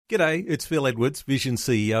G'day, it's Phil Edwards, Vision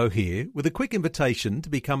CEO here, with a quick invitation to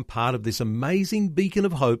become part of this amazing beacon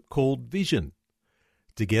of hope called Vision.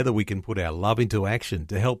 Together we can put our love into action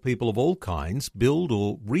to help people of all kinds build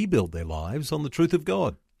or rebuild their lives on the truth of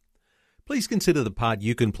God. Please consider the part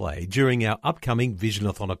you can play during our upcoming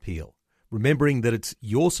Visionathon appeal, remembering that it's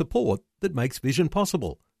your support that makes Vision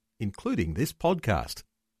possible, including this podcast.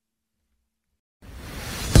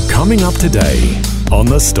 Coming up today on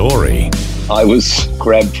The Story. I was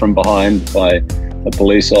grabbed from behind by a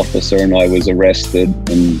police officer and I was arrested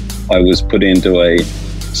and I was put into a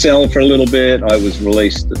cell for a little bit. I was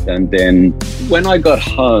released, and then when I got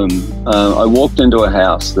home, I walked into a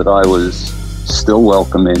house that I was still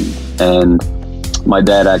welcome in, and my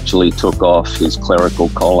dad actually took off his clerical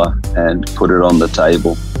collar and put it on the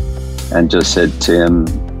table and just said, "Tim,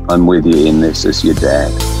 I'm with you in this as your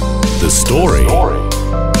dad." The Story.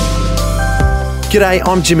 G'day,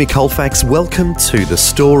 I'm Jimmy Colfax. Welcome to The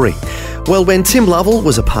Story. Well, when Tim Lovell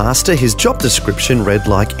was a pastor, his job description read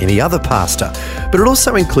like any other pastor, but it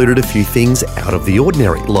also included a few things out of the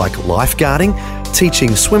ordinary, like lifeguarding,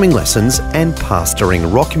 teaching swimming lessons, and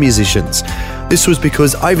pastoring rock musicians. This was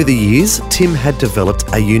because over the years, Tim had developed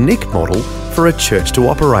a unique model for a church to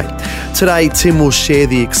operate. Today, Tim will share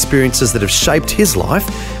the experiences that have shaped his life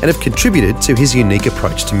and have contributed to his unique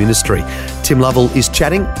approach to ministry. Tim Lovell is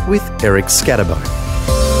chatting with Eric Scatterbo.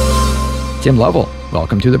 Tim Lovell,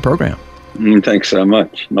 welcome to the program. Thanks so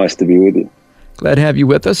much. Nice to be with you. Glad to have you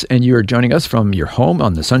with us, and you're joining us from your home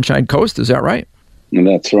on the Sunshine Coast, is that right?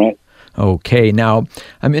 That's right. Okay, now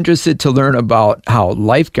I'm interested to learn about how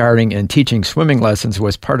lifeguarding and teaching swimming lessons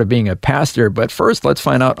was part of being a pastor, but first let's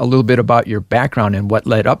find out a little bit about your background and what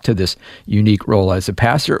led up to this unique role as a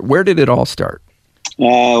pastor. Where did it all start?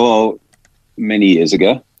 Well, many years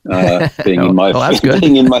ago, being in my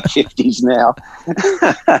 50s now.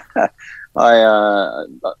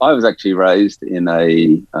 I was actually raised in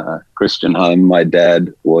a Christian home. My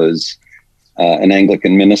dad was an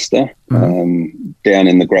Anglican minister down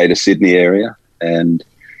in the Greater Sydney area, and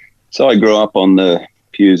so I grew up on the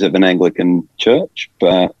pews of an Anglican church.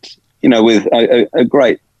 But with a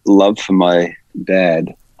great love for my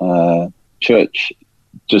dad, church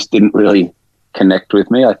just didn't really connect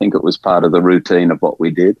with me. I think it was part of the routine of what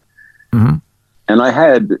we did, and I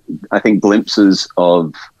had, I think, glimpses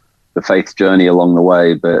of the faith journey along the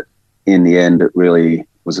way, but in the end, it really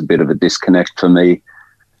was a bit of a disconnect for me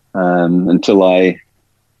until I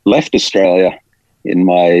left Australia in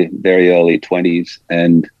my very early 20s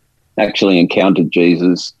and actually encountered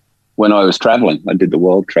Jesus when I was traveling. I did the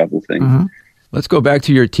world travel thing. Let's go back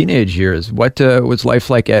to your teenage years. What was life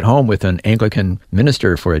like at home with an Anglican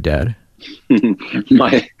minister for a dad?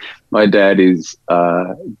 My dad is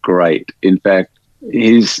great. In fact,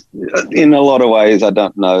 he's, in a lot of ways, I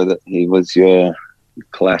don't know that he was your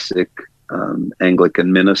classic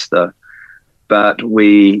Anglican minister, but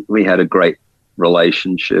we had a great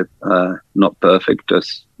relationship. Not perfect,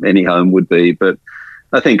 as any home would be, but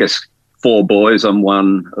I think as four boys, I'm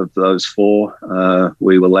one of those four.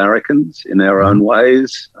 We were larrikins in our own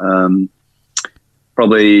ways,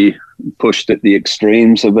 probably pushed at the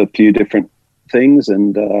extremes of a few different things,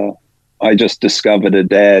 and I just discovered a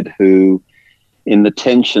dad who, in the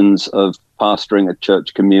tensions of pastoring a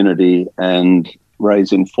church community and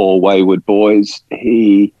raising four wayward boys,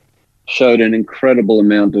 he showed an incredible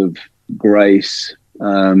amount of grace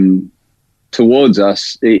towards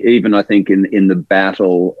us, even I think in the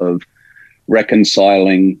battle of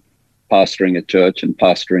reconciling pastoring a church and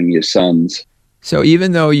pastoring your sons. So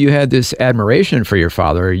even though you had this admiration for your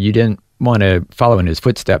father, you didn't want to follow in his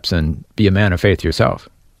footsteps and be a man of faith yourself.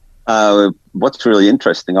 What's really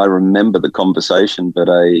interesting, I remember the conversation, but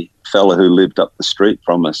a fella who lived up the street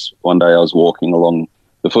from us, one day I was walking along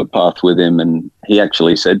the footpath with him, and he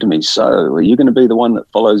actually said to me, "So, are you going to be the one that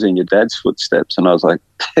follows in your dad's footsteps?" And I was like,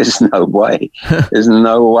 "There's no way. There's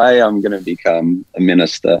no way I'm going to become a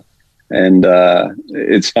minister." And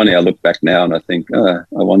it's funny, I look back now and I think, I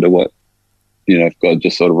wonder what, if God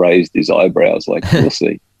just sort of raised his eyebrows, like, we'll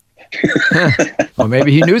see. Well,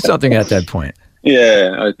 maybe he knew something at that point.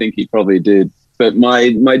 Yeah, I think he probably did. But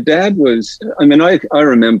my dad was, I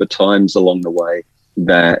remember times along the way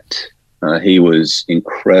that he was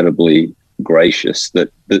incredibly gracious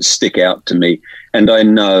that stick out to me, and I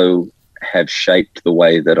know have shaped the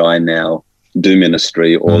way that I now do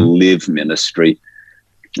ministry or live ministry.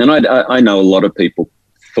 And I know a lot of people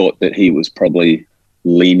thought that he was probably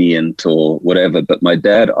lenient or whatever, but my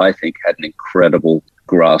dad, I think, had an incredible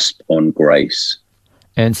grasp on grace.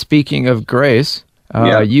 And speaking of grace,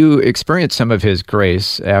 you experienced some of his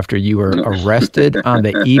grace after you were arrested on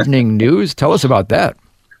the evening news. Tell us about that.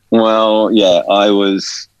 Well, yeah, I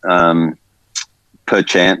was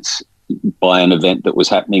perchance by an event that was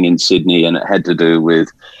happening in Sydney, and it had to do with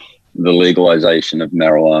the legalization of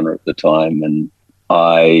marijuana at the time. And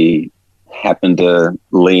I happened to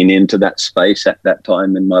lean into that space at that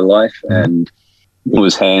time in my life, and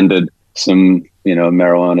was handed some,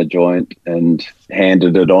 marijuana joint and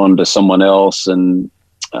handed it on to someone else. And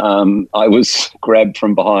I was grabbed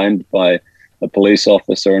from behind by a police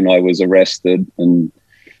officer, and I was arrested and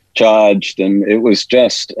charged. And it was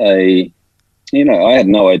just I had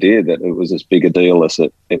no idea that it was as big a deal as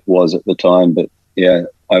it was at the time. But yeah,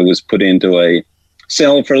 I was put into a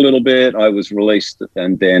cell for a little bit. I was released,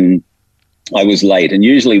 and then I was late. And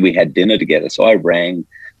usually we had dinner together. So I rang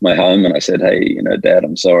my home and I said, "Hey, Dad,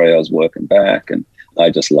 I'm sorry, I was working back." And I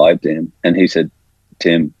just lied to him. And he said,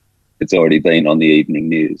 "Tim, it's already been on the evening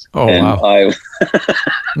news." Oh, and wow.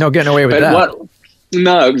 No getting away with that.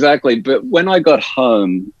 No, exactly. But when I got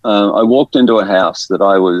home, I walked into a house that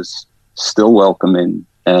I was still welcome in,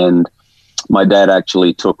 and my dad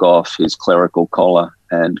actually took off his clerical collar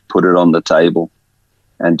and put it on the table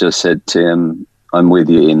and just said, "Tim, I'm with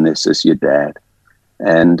you in this as your dad."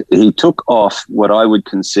 And he took off what I would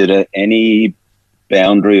consider any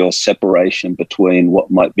boundary or separation between what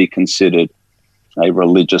might be considered a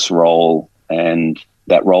religious role and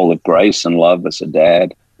that role of grace and love as a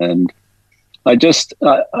dad. And I guess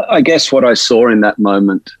what I saw in that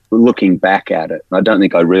moment, looking back at it, I don't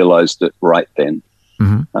think I realized it right then,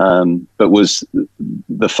 but was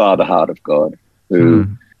the father heart of God, who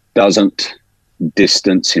doesn't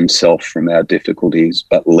distance himself from our difficulties,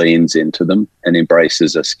 but leans into them and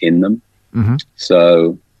embraces us in them.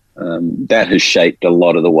 So that has shaped a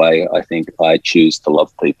lot of the way I think I choose to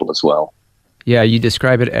love people as well. Yeah, you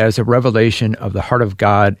describe it as a revelation of the heart of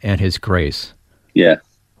God and his grace. Yeah.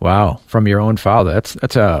 Wow, from your own father.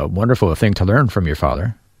 That's a wonderful thing to learn from your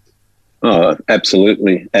father. Oh,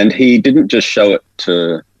 absolutely. And he didn't just show it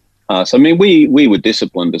to us. I mean, we were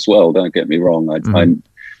disciplined as well, don't get me wrong.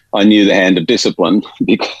 I knew the hand of discipline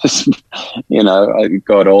because,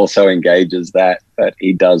 God also engages that, but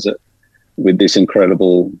he does it with this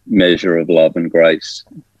incredible measure of love and grace.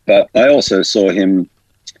 But I also saw him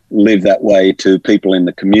live that way to people in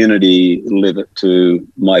the community, live it to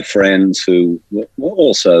my friends who were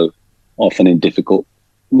also often in difficult,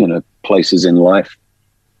 places in life.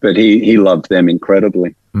 But he loved them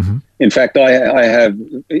incredibly. In fact, I have,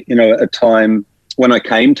 a time when I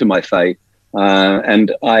came to my faith,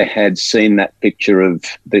 and I had seen that picture of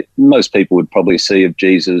that most people would probably see of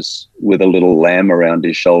Jesus with a little lamb around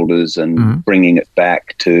his shoulders and bringing it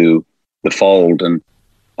back to the fold. And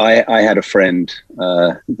I had a friend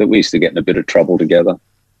that we used to get in a bit of trouble together.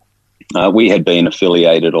 We had been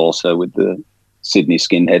affiliated also with the Sydney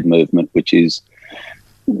skinhead movement, which is,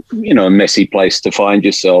 a messy place to find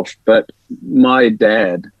yourself. But my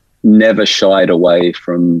dad never shied away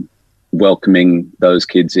from welcoming those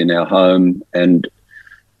kids in our home. And,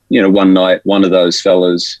 one night, one of those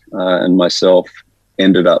fellas and myself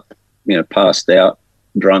ended up, passed out,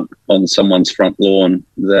 drunk on someone's front lawn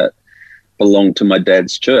that belonged to my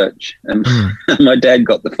dad's church. And my dad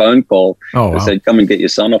got the phone call and said, "Come and get your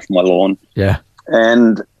son off my lawn." Yeah.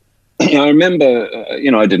 And I remember,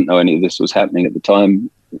 I didn't know any of this was happening at the time.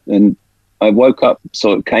 And I woke up,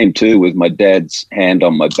 so it came to with my dad's hand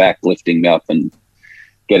on my back, lifting me up and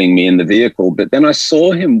getting me in the vehicle. But then I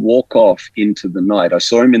saw him walk off into the night. I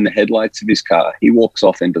saw him in the headlights of his car. He walks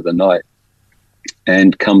off into the night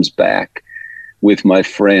and comes back with my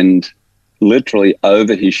friend literally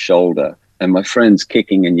over his shoulder. And my friend's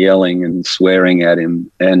kicking and yelling and swearing at him.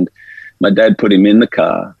 And my dad put him in the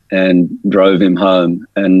car and drove him home.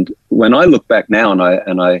 And when I look back now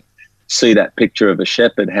and I see that picture of a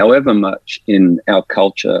shepherd, however much in our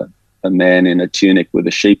culture a man in a tunic with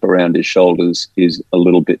a sheep around his shoulders is a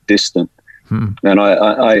little bit distant. And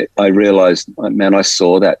I realized, man, I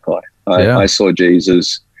saw that guy. I saw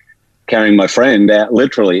Jesus carrying my friend out,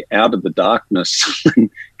 literally out of the darkness, and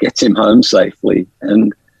gets him home safely.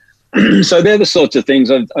 And so they're the sorts of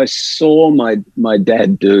things I saw my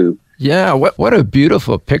dad do. Yeah, what a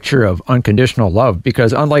beautiful picture of unconditional love,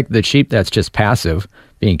 because unlike the sheep that's just passive,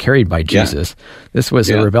 being carried by Jesus, this was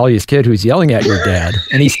a rebellious kid who's yelling at your dad,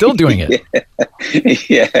 and he's still doing it.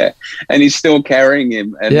 And he's still carrying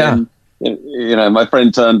him. And then, my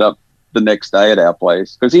friend turned up the next day at our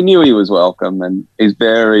place because he knew he was welcome, and he's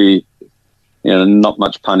very, not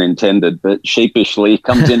much pun intended, but sheepishly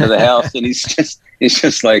comes into the house and he's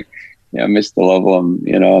just like, Mr. Lovell,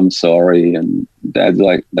 I'm sorry. And Dad's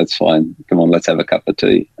like, "That's fine. Come on, let's have a cup of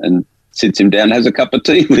tea." And sits him down, has a cup of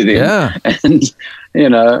tea with him. Yeah. And,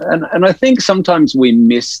 and I think sometimes we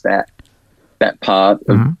miss that part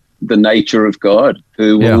of the nature of God,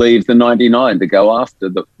 who will leave the 99 to go after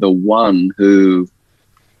the one who,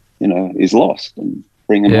 is lost and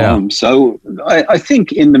bring him home. So I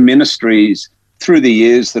think in the ministries through the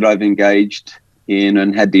years that I've engaged in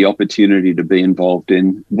and had the opportunity to be involved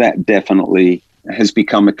in, that definitely has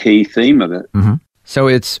become a key theme of it. Mm-hmm. So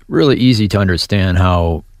it's really easy to understand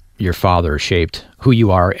how your father shaped who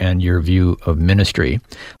you are and your view of ministry.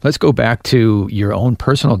 Let's go back to your own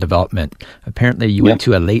personal development. Apparently you went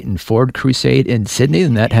to a Leighton Ford crusade in Sydney,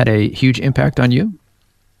 and that had a huge impact on you?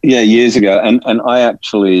 Yeah, years ago. And I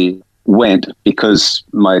actually went because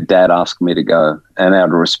my dad asked me to go, and out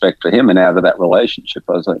of respect for him and out of that relationship,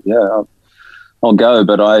 I was like, I'll go.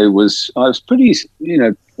 But I was pretty,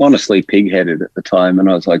 honestly pig-headed at the time. And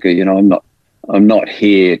I was like, I'm not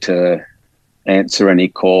here to answer any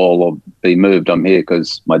call or be moved. I'm here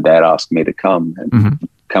because my dad asked me to come and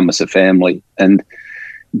come as a family.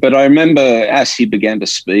 But I remember as he began to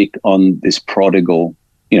speak on this prodigal,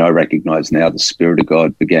 I recognize now the Spirit of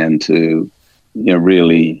God began to,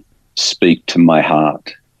 really speak to my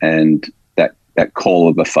heart, and that call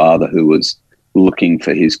of a father who was looking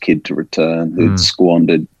for his kid to return, who'd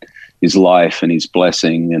squandered his life and his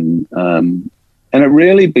blessing. And it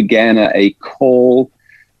really began a call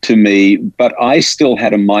to me, but I still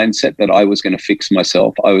had a mindset that I was going to fix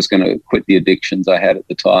myself. I was going to quit the addictions I had at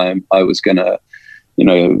the time. I was going to,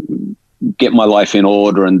 get my life in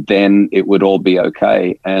order, and then it would all be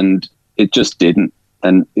okay. And it just didn't.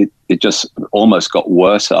 And it just almost got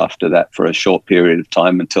worse after that for a short period of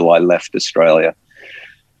time until I left Australia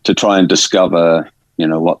to try and discover,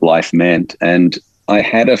 what life meant. And I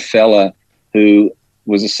had a fella who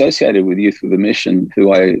was associated with Youth with a Mission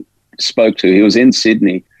who I spoke to. He was in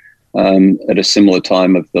Sydney at a similar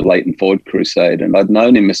time of the Leighton Ford crusade. And I'd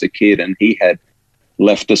known him as a kid, and he had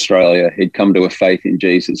left Australia. He'd come to a faith in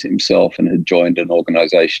Jesus himself and had joined an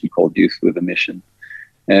organization called Youth with a Mission.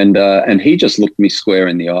 And he just looked me square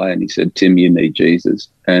in the eye and he said, "Tim, you need Jesus."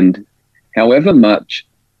 And however much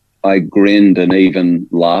I grinned and even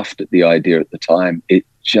laughed at the idea at the time, it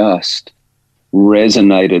just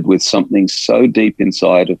resonated with something so deep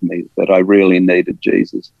inside of me that I really needed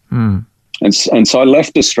Jesus. And so I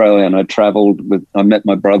left Australia and I met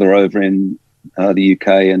my brother over in the UK,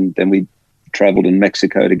 and then we traveled in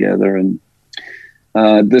Mexico together. And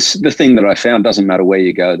the thing that I found, doesn't matter where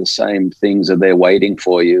you go, the same things are there waiting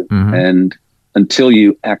for you. And until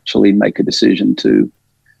you actually make a decision to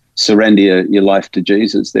surrender your life to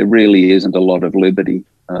Jesus, there really isn't a lot of liberty.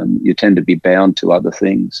 You tend to be bound to other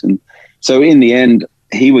things. And so in the end,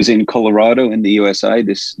 he was in Colorado in the USA,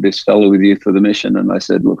 this fellow with Youth for the Mission. And I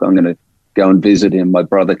said, look, I'm going to go and visit him. My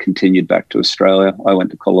brother continued back to Australia. I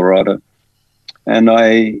went to Colorado. And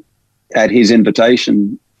I, at his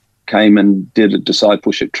invitation, came and did a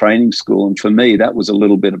discipleship training school. And for me, that was a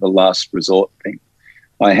little bit of a last resort thing.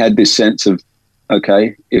 I had this sense of,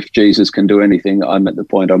 okay, if Jesus can do anything, I'm at the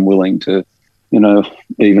point I'm willing to,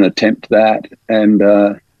 even attempt that. And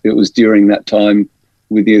it was during that time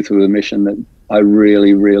with Youth with a Mission that I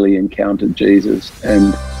really, really encountered Jesus,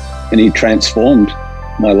 and he transformed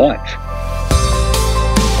my life.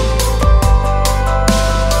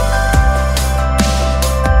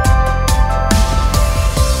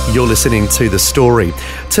 You're listening to The Story.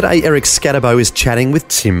 Today, Eric Scatterbo is chatting with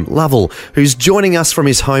Tim Lovell, who's joining us from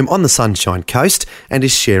his home on the Sunshine Coast and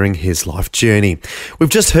is sharing his life journey. We've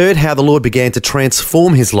just heard how the Lord began to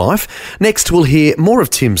transform his life. Next, we'll hear more of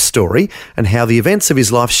Tim's story and how the events of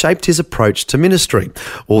his life shaped his approach to ministry.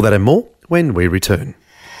 All that and more when we return.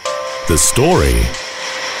 The Story.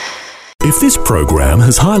 If this program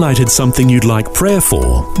has highlighted something you'd like prayer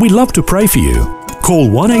for, we'd love to pray for you. Call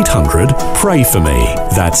 1-800-PRAY-FOR-ME.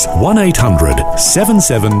 That's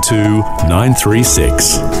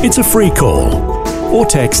 1-800-772-936. It's a free call. Or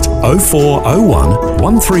text 0401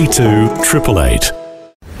 132 888.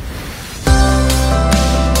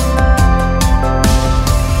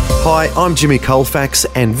 Hi, I'm Jimmy Colfax,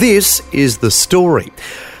 and this is The Story.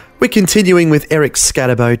 We're continuing with Eric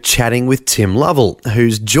Scatterbo chatting with Tim Lovell,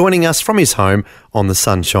 who's joining us from his home on the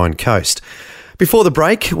Sunshine Coast. Before the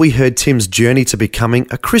break, we heard Tim's journey to becoming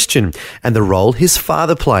a Christian and the role his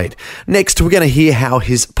father played. Next, we're going to hear how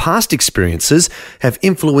his past experiences have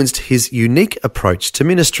influenced his unique approach to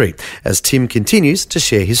ministry as Tim continues to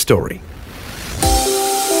share his story.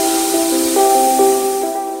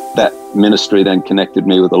 That ministry then connected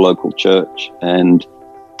me with a local church, and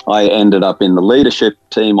I ended up in the leadership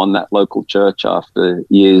team on that local church after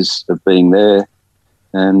years of being there.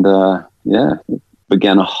 And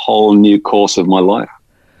began a whole new course of my life.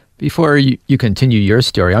 Before you continue your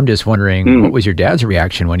story, I'm just wondering, what was your dad's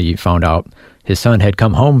reaction when he found out his son had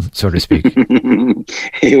come home, so to speak.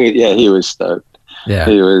 He was stoked. Yeah.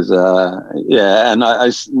 He was, and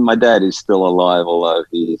my dad is still alive, although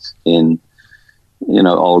he's in,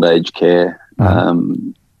 old age care.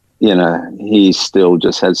 He still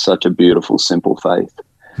just has such a beautiful, simple faith.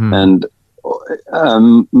 And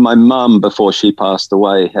my mum, before she passed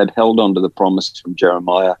away, had held on to the promise from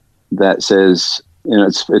Jeremiah that says,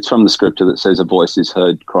 it's from the scripture that says, a voice is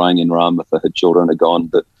heard crying in Ramah for her children are gone.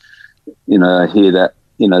 But, I hear that,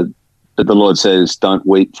 but the Lord says, don't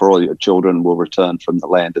weep, for all your children will return from the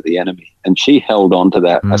land of the enemy. And she held on to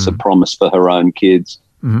that as a promise for her own kids.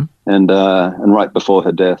 And right before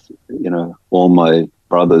her death, all my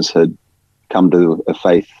brothers had come to a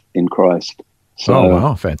faith in Christ. So, oh,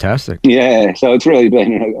 wow. Fantastic. Yeah. So it's really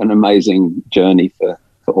been an amazing journey for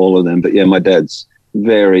all of them. But yeah, my dad's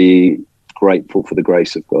very grateful for the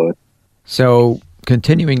grace of God. So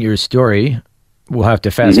continuing your story, we'll have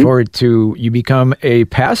to fast forward to you become a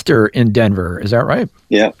pastor in Denver. Is that right?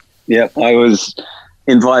 Yeah. I was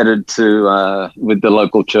invited to, with the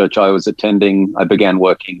local church I was attending. I began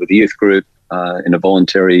working with a youth group in a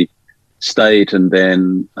voluntary state, and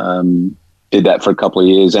then did that for a couple of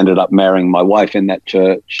years, ended up marrying my wife in that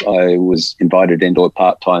church. I was invited into a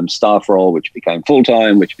part-time staff role, which became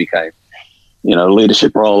full-time, which became, a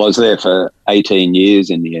leadership role. I was there for 18 years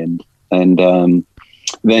in the end. And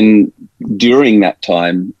then during that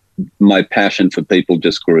time, my passion for people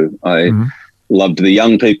just grew. I loved the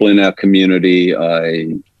young people in our community.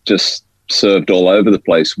 I just served all over the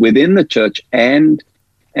place within the church and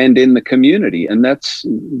in the community. And that's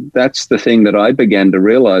the thing that I began to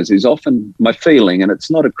realize is often my feeling, and it's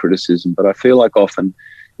not a criticism, but I feel like often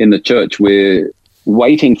in the church we're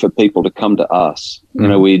waiting for people to come to us.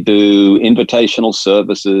 We do invitational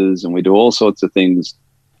services and we do all sorts of things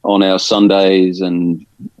on our Sundays and,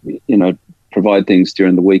 provide things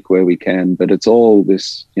during the week where we can. But it's all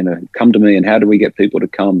this, come to me, and how do we get people to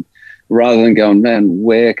come? Rather than going, man,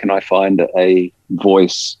 where can I find a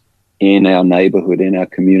voice in our neighborhood, in our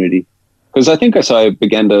community? Because I think as I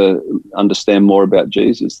began to understand more about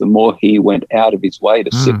Jesus, the more he went out of his way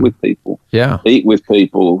to sit with people, eat with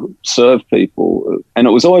people, serve people. And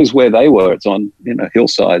it was always where they were. It's on,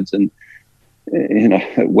 hillsides and,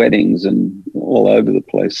 at weddings and all over the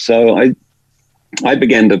place. So I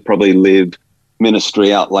began to probably live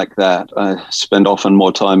ministry out like that. I spent often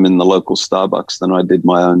more time in the local Starbucks than I did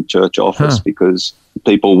my own church office because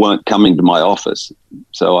people weren't coming to my office.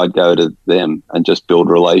 So I'd go to them and just build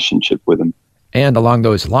a relationship with them. And along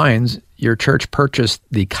those lines, your church purchased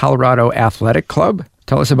the Colorado Athletic Club.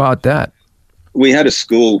 Tell us about that. We had a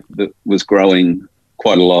school that was growing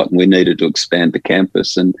quite a lot and we needed to expand the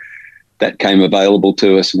campus, and that came available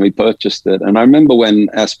to us and we purchased it. And I remember when,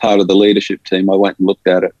 as part of the leadership team, I went and looked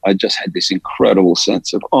at it, I just had this incredible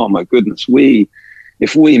sense of, oh my goodness,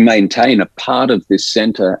 if we maintain a part of this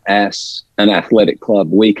center as an athletic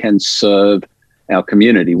club, we can serve our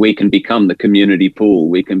community. We can become the community pool.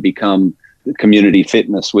 We can become the community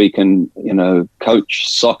fitness. We can,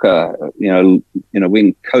 coach soccer, we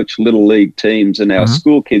can coach little league teams, and our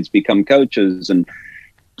school kids become coaches and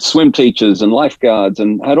swim teachers and lifeguards,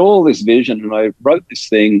 and had all this vision. And I wrote this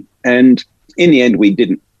thing, and in the end, we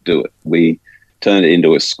didn't do it. We turned it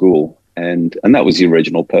into a school, and that was the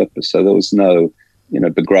original purpose. So there was no,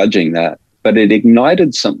 begrudging that, but it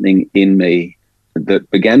ignited something in me that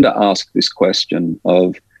began to ask this question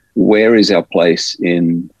of where is our place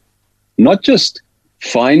in not just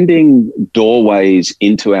finding doorways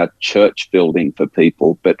into our church building for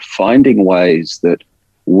people, but finding ways that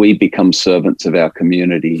we become servants of our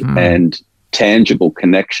community and tangible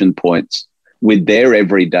connection points with their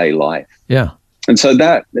everyday life. Yeah. And so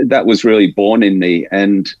that was really born in me.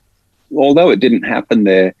 And although it didn't happen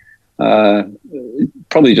there,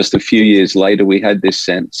 probably just a few years later, we had this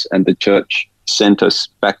sense, and the church sent us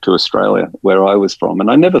back to Australia, where I was from.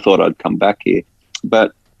 And I never thought I'd come back here.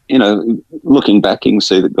 But, looking back, you can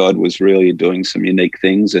see that God was really doing some unique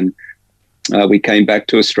things. And we came back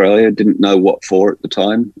to Australia, didn't know what for at the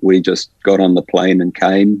time. We just got on the plane and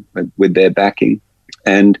came with their backing.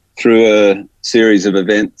 And through a series of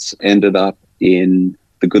events, ended up in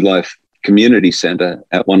the Good Life Community Centre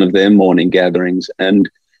at one of their morning gatherings. And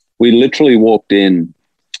we literally walked in,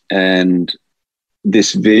 and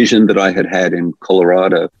this vision that I had in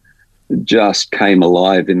Colorado just came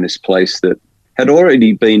alive in this place that had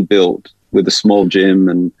already been built with a small gym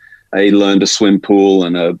and a learn-to-swim pool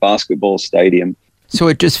and a basketball stadium. So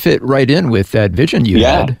it just fit right in with that vision you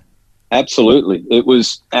had. Absolutely. It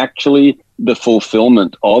was actually the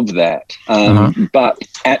fulfillment of that. But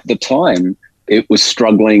at the time, it was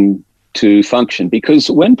struggling to function because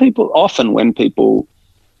when people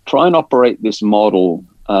try and operate this model.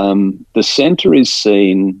 The center is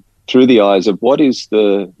seen through the eyes of what is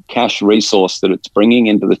the cash resource that it's bringing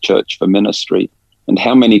into the church for ministry, and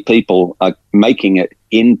how many people are making it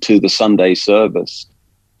into the Sunday service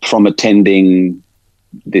from attending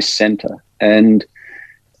this center. And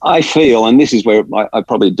I feel, and this is where I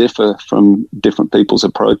probably differ from different people's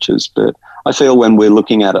approaches, but I feel when we're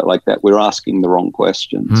looking at it like that, we're asking the wrong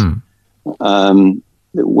questions.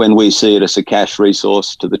 When we see it as a cash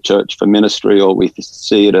resource to the church for ministry, or we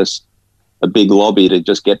see it as a big lobby to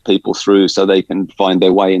just get people through so they can find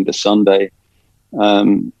their way into Sunday,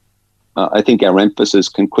 I think our emphasis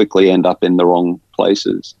can quickly end up in the wrong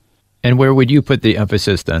places. And where would you put the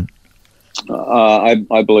emphasis then?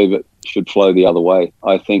 I believe it should flow the other way.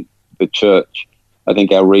 I think the church, I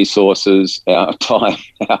think our resources, our time,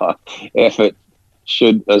 our effort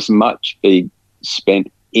should as much be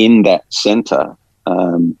spent in that center,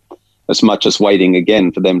 as much as waiting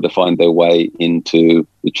again for them to find their way into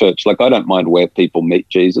the church. Like, I don't mind where people meet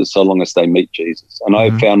Jesus so long as they meet Jesus. And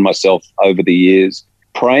I've found myself over the years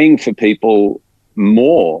praying for people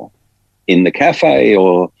more in the cafe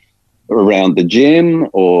or around the gym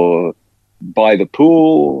or by the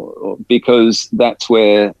pool, because that's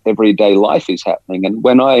where everyday life is happening. And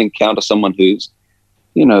when I encounter someone who's,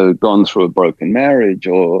 gone through a broken marriage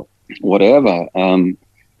or whatever,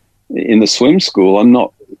 in the swim school, I'm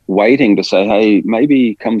not waiting to say, hey,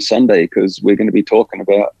 maybe come Sunday because we're going to be talking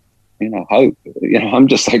about, hope. I'm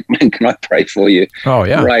just like, man, can I pray for you? Oh,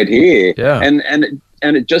 yeah. Right here. Yeah.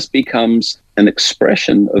 And it just becomes an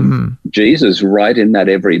expression of Jesus right in that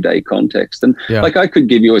everyday context. And like, I could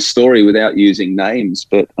give you a story without using names,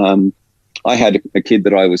 but I had a kid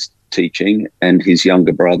that I was teaching and his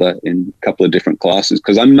younger brother in a couple of different classes,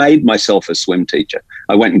 because I made myself a swim teacher.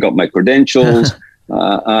 I went and got my credentials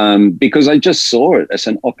because I just saw it as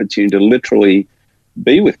an opportunity to literally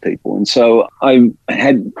be with people. And so I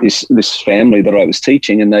had this family that I was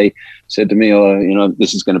teaching, and they said to me,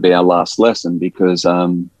 this is going to be our last lesson because,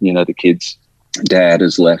 the kid's dad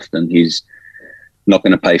has left and he's not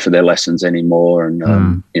going to pay for their lessons anymore.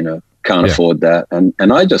 And, can't afford that.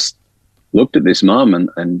 And I just looked at this mom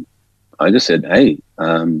and I just said, hey,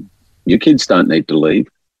 your kids don't need to leave,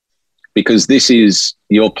 because this is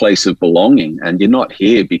your place of belonging and you're not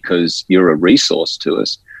here because you're a resource to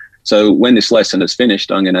us. So when this lesson is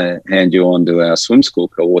finished, I'm going to hand you on to our swim school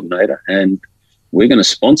coordinator, and we're going to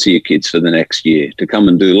sponsor your kids for the next year to come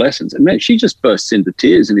and do lessons. And man, she just bursts into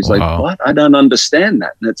tears and he's like, what? I don't understand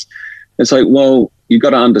that. And it's like, well, you got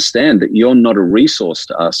to understand that you're not a resource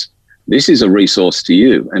to us. This is a resource to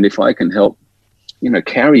you. And if I can help,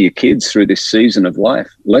 carry your kids through this season of life,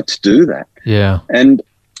 let's do that. Yeah. And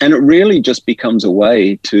it really just becomes a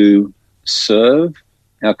way to serve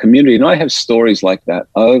our community. And I have stories like that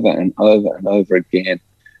over and over and over again,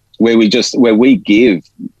 where we give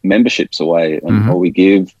memberships away or we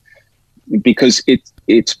give, because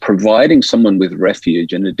it's providing someone with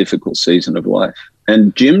refuge in a difficult season of life.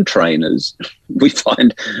 And gym trainers, we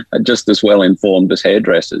find, are just as well informed as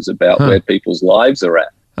hairdressers about where people's lives are at.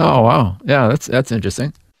 Oh, wow. Yeah, that's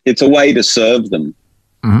interesting. It's a way to serve them.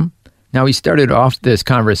 Mm-hmm. Now, we started off this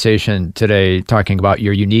conversation today talking about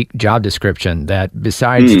your unique job description, that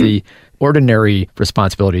besides the ordinary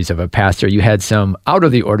responsibilities of a pastor, you had some out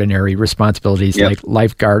of the ordinary responsibilities like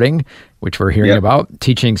lifeguarding, which we're hearing about,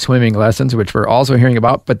 teaching swimming lessons, which we're also hearing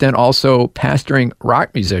about, but then also pastoring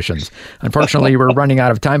rock musicians. Unfortunately, we're running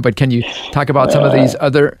out of time, but can you talk about some of these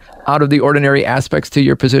other out of the ordinary aspects to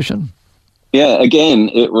your position? Yeah, again,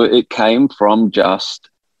 it came from just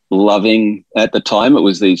loving, at the time it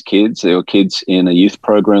was these kids. There were kids in a youth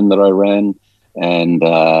program that I ran, and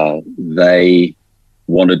they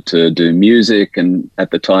wanted to do music. And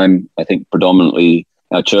at the time, I think predominantly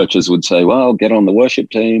our churches would say, well, get on the worship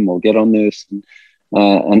team or get on this.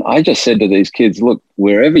 And I just said to these kids, look,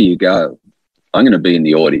 wherever you go, I'm going to be in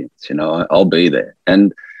the audience, I'll be there.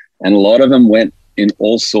 And a lot of them went in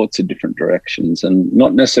all sorts of different directions, and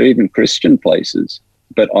not necessarily even Christian places.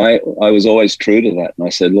 But I was always true to that. And I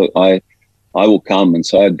said, look, I will come. And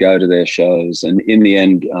so I'd go to their shows. And in the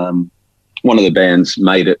end, one of the bands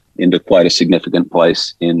made it into quite a significant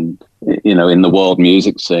place in the world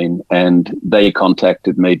music scene. And they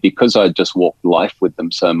contacted me because I just walked life with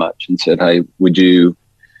them so much and said, hey, would you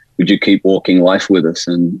keep walking life with us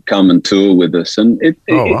and come and tour with us? And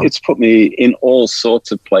it's put me in all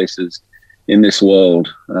sorts of places in this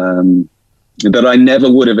world that I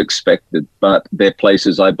never would have expected, but they're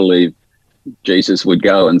places I believe Jesus would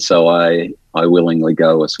go, and so I willingly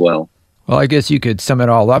go as well. Well, I guess you could sum it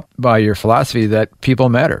all up by your philosophy that people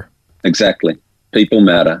matter. Exactly. People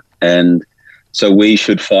matter. And so we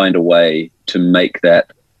should find a way to make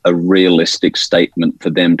that a realistic statement for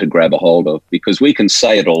them to grab a hold of, because we can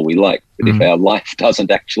say it all we like, but if our life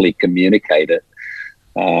doesn't actually communicate it,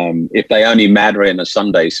 if they only matter in a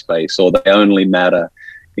Sunday space, or they only matter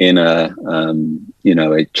in a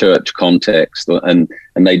church context, and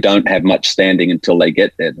they don't have much standing until they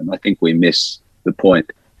get there, then I think we miss the point.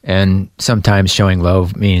 And sometimes showing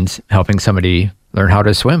love means helping somebody learn how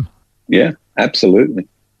to swim. Yeah, absolutely.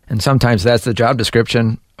 And sometimes that's the job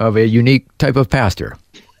description of a unique type of pastor.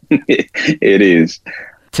 It is.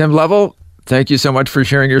 Tim Lovell, thank you so much for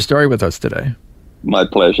sharing your story with us today. My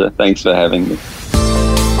pleasure. Thanks for having me.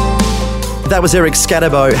 That was Eric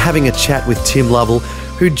Scatterbo having a chat with Tim Lovell,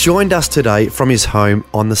 who joined us today from his home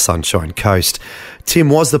on the Sunshine Coast. Tim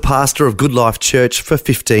was the pastor of Good Life Church for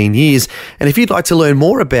 15 years, and if you'd like to learn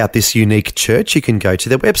more about this unique church, you can go to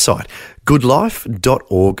their website,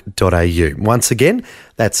 goodlife.org.au. Once again,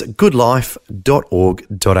 that's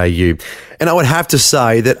goodlife.org.au. And I would have to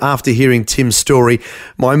say that after hearing Tim's story,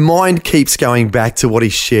 my mind keeps going back to what he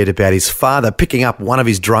shared about his father picking up one of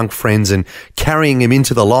his drunk friends and carrying him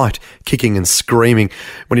into the light, kicking and screaming,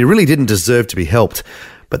 when he really didn't deserve to be helped.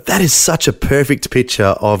 But that is such a perfect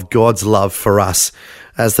picture of God's love for us.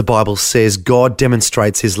 As the Bible says, God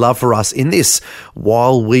demonstrates his love for us in this: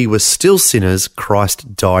 while we were still sinners,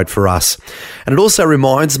 Christ died for us. And it also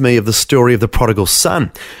reminds me of the story of the prodigal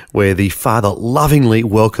son, where the father lovingly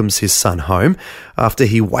welcomes his son home after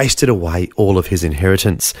he wasted away all of his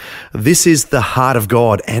inheritance. This is the heart of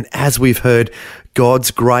God, and as we've heard,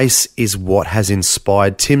 God's grace is what has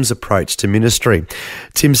inspired Tim's approach to ministry.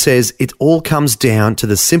 Tim says it all comes down to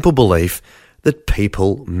the simple belief that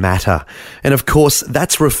people matter. And of course,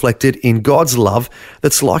 that's reflected in God's love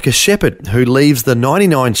that's like a shepherd who leaves the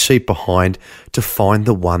 99 sheep behind to find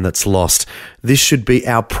the one that's lost. This should be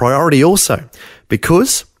our priority also,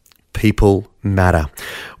 because people matter.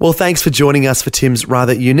 Well, thanks for joining us for Tim's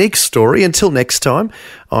rather unique story. Until next time,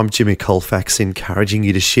 I'm Jimmy Colfax, encouraging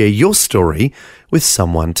you to share your story with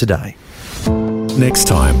someone today. Next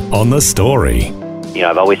time on The Story. You know,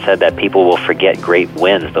 I've always said that people will forget great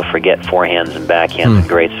wins. They'll forget forehands and backhands and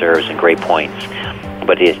great serves and great points.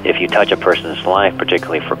 But if you touch a person's life,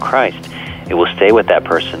 particularly for Christ, it will stay with that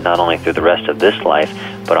person not only through the rest of this life,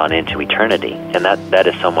 but on into eternity. And that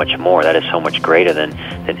is so much more. That is so much greater than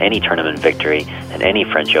any tournament victory, and any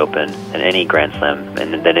French Open, and any Grand Slam,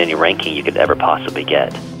 and than any ranking you could ever possibly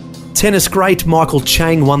get. Tennis great Michael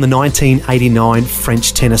Chang won the 1989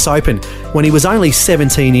 French Tennis Open when he was only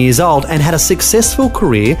 17 years old and had a successful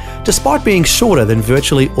career despite being shorter than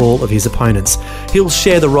virtually all of his opponents. He'll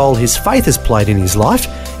share the role his faith has played in his life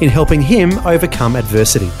in helping him overcome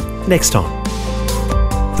adversity. Next time.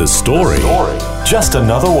 The Story. Just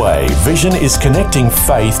another way Vision is connecting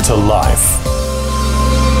faith to life.